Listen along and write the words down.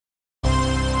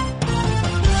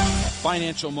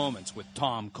Financial Moments with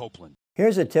Tom Copeland.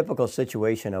 Here's a typical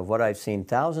situation of what I've seen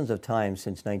thousands of times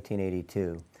since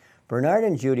 1982. Bernard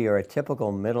and Judy are a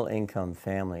typical middle-income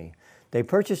family. They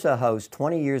purchased a house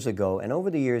 20 years ago, and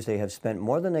over the years they have spent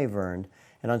more than they've earned,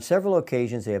 and on several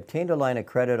occasions they obtained a line of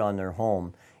credit on their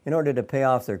home in order to pay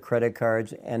off their credit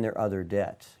cards and their other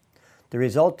debts. The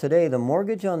result today, the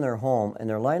mortgage on their home and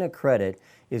their line of credit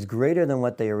is greater than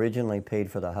what they originally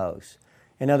paid for the house.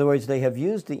 In other words, they have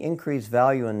used the increased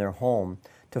value in their home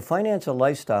to finance a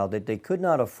lifestyle that they could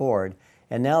not afford,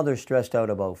 and now they're stressed out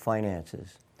about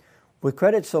finances. With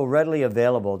credit so readily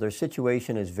available, their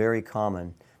situation is very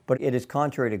common, but it is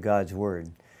contrary to God's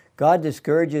Word. God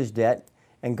discourages debt,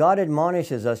 and God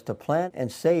admonishes us to plan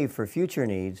and save for future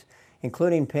needs,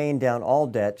 including paying down all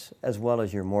debts as well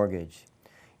as your mortgage.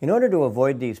 In order to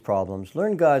avoid these problems,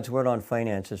 learn God's Word on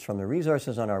finances from the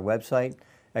resources on our website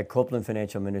at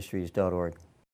copelandfinancialministries.org.